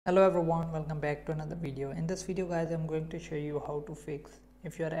Hello everyone, welcome back to another video. In this video guys, I'm going to show you how to fix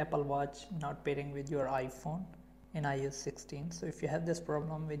if your Apple Watch not pairing with your iPhone in iOS 16. So if you have this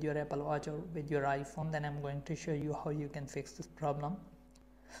problem with your Apple Watch or with your iPhone, then I'm going to show you how you can fix this problem.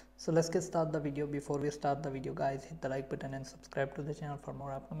 So let's get started the video. Before we start the video guys, hit the like button and subscribe to the channel for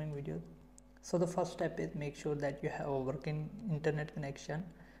more upcoming videos. So the first step is make sure that you have a working internet connection.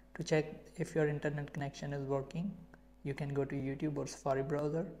 To check if your internet connection is working, you can go to YouTube or Safari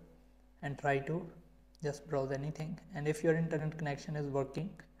browser and try to just browse anything. And if your internet connection is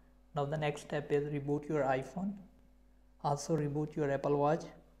working, now the next step is reboot your iPhone. Also reboot your Apple Watch.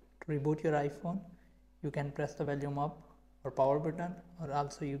 To reboot your iPhone, you can press the volume up or power button, or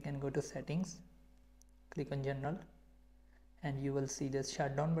also you can go to settings, click on general, and you will see this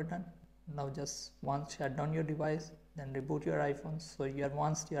shutdown button. Now just once shut down your device, then reboot your iPhone. So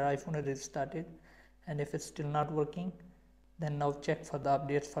once your iPhone is restarted, and if it's still not working, then now check for the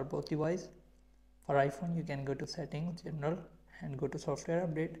updates for both devices. For iPhone, you can go to settings, general, and go to software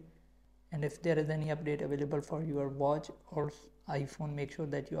update. And if there is any update available for your watch or iPhone, make sure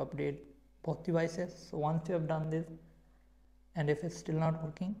that you update both devices. So once you have done this, and if it's still not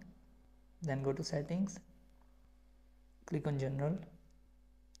working, then go to settings, click on general,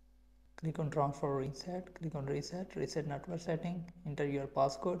 click on transfer reset, click on reset network setting, enter your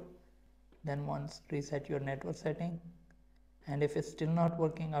passcode. Then once reset your network setting, and if it's still not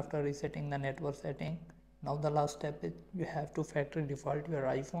working after resetting the network setting, now the last step is you have to factory default your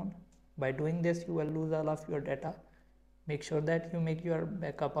iPhone. By doing this, you will lose all of your data. Make sure that you make your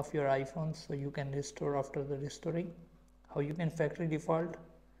backup of your iPhone so you can restore after the restoring. How you can factory default?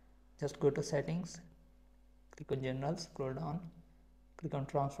 Just go to settings, click on general, scroll down, click on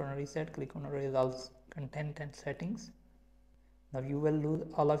transfer and reset, click on results, content and settings. Now you will lose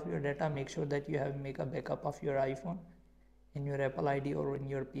all of your data. Make sure that you have make a backup of your iPhone in your Apple ID or in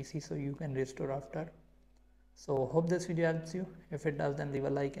your PC so you can restore after. So hope this video helps you. If it does, then leave a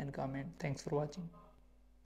like and comment. Thanks for watching.